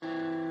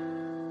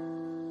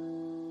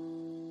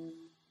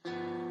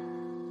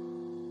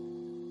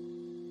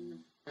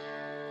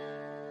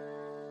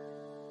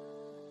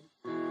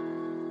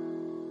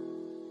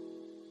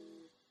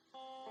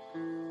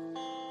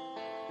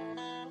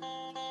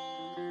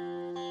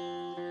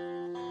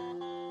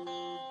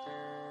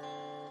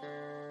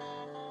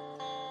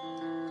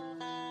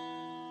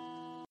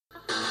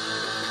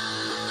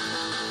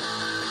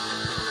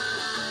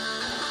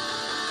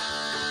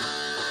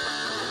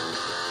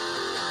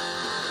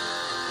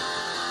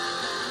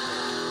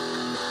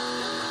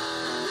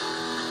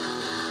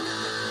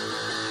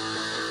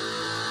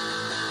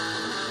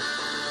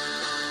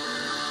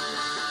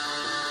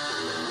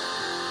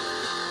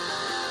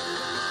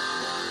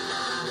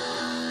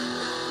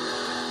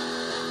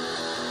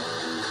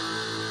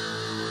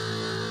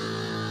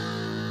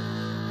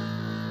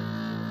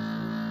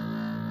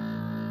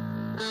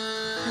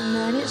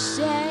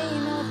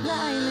ashamed of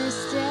my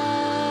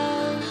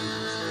mistakes.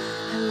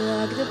 I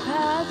walk the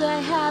path I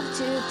have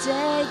to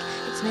take.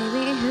 It's made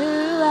me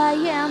who I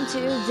am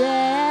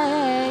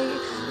today.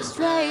 The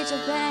stretch of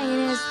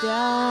pain is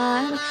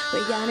done.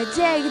 We're gonna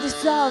take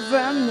this all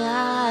from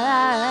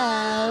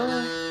now,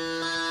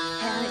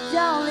 and it's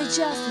only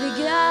just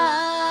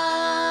begun.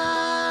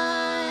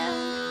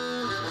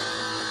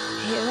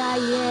 Here I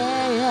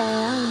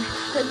am,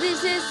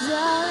 this is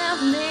all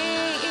of me.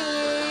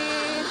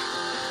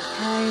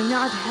 I'm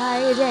not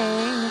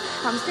hiding,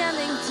 I'm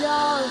standing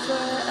tall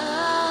for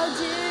all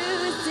to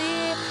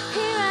see.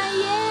 Here I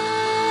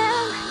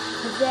am,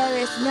 there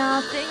is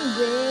nothing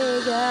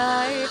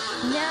bigger,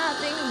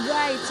 nothing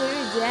brighter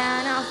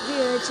than our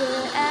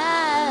future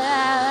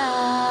I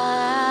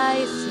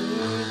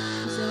see.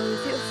 So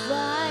if you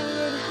find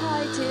it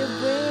hard to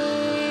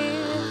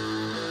breathe,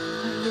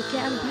 or you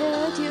can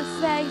put your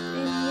faith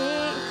in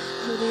me,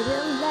 the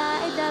little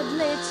light that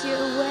leads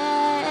your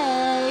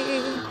way.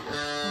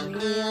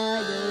 We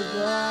are the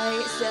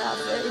voice of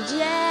a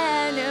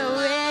generation.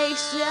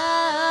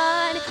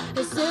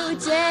 So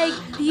take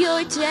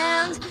your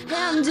chance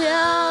and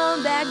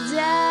don't back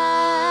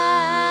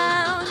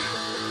down.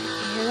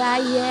 Here I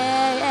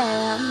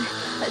am,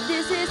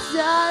 this is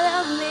all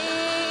of me.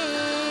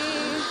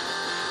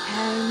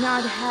 I'm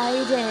not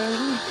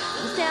hiding,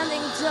 I'm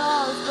standing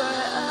tall for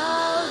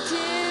all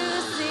to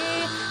see.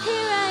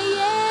 Here I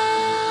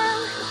am,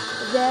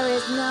 there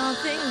is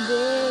nothing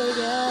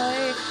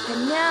bigger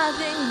and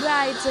nothing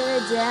brighter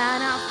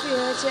than our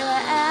future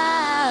I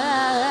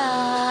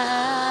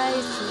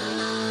see.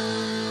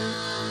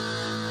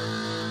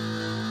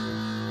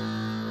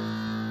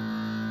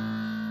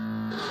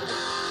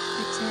 I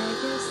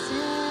take a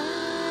step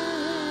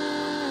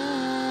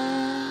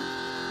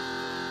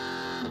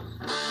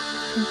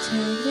and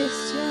take this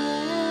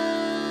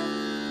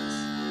chance.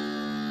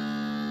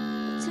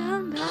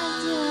 Turn back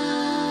down.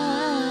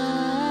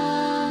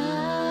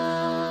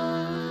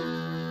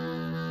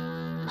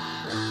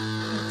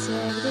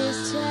 Take this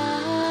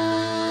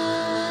chance.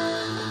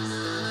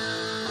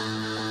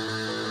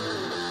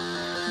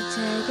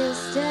 Take a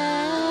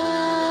stand.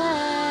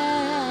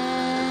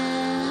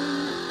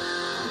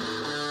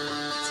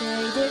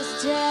 Take this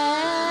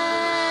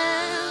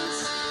chance.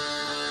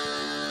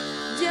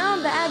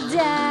 Don't back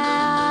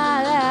down.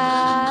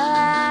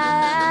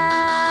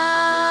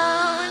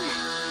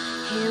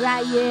 Here I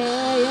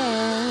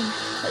am.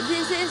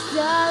 This is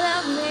all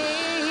of me.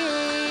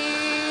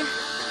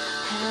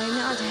 I'm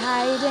not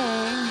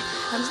hiding,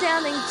 I'm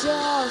standing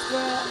tall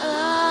for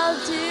all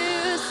to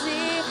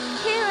see.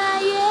 Here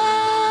I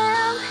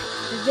am,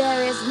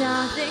 there is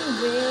nothing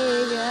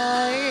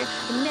bigger,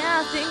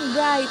 nothing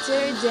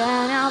brighter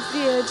than our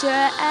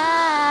future I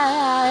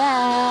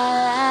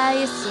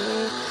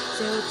see.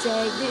 So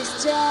take this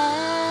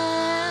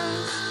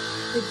chance,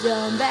 but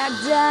don't back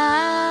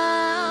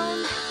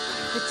down.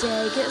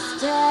 Take a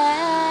stand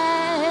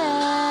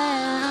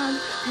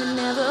and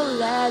never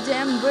let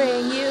them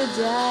bring you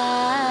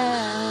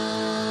down.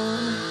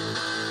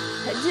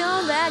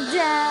 Don't back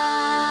down.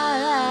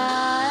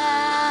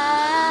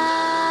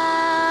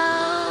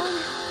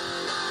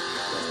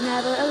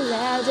 Never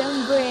let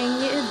them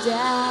bring you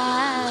down.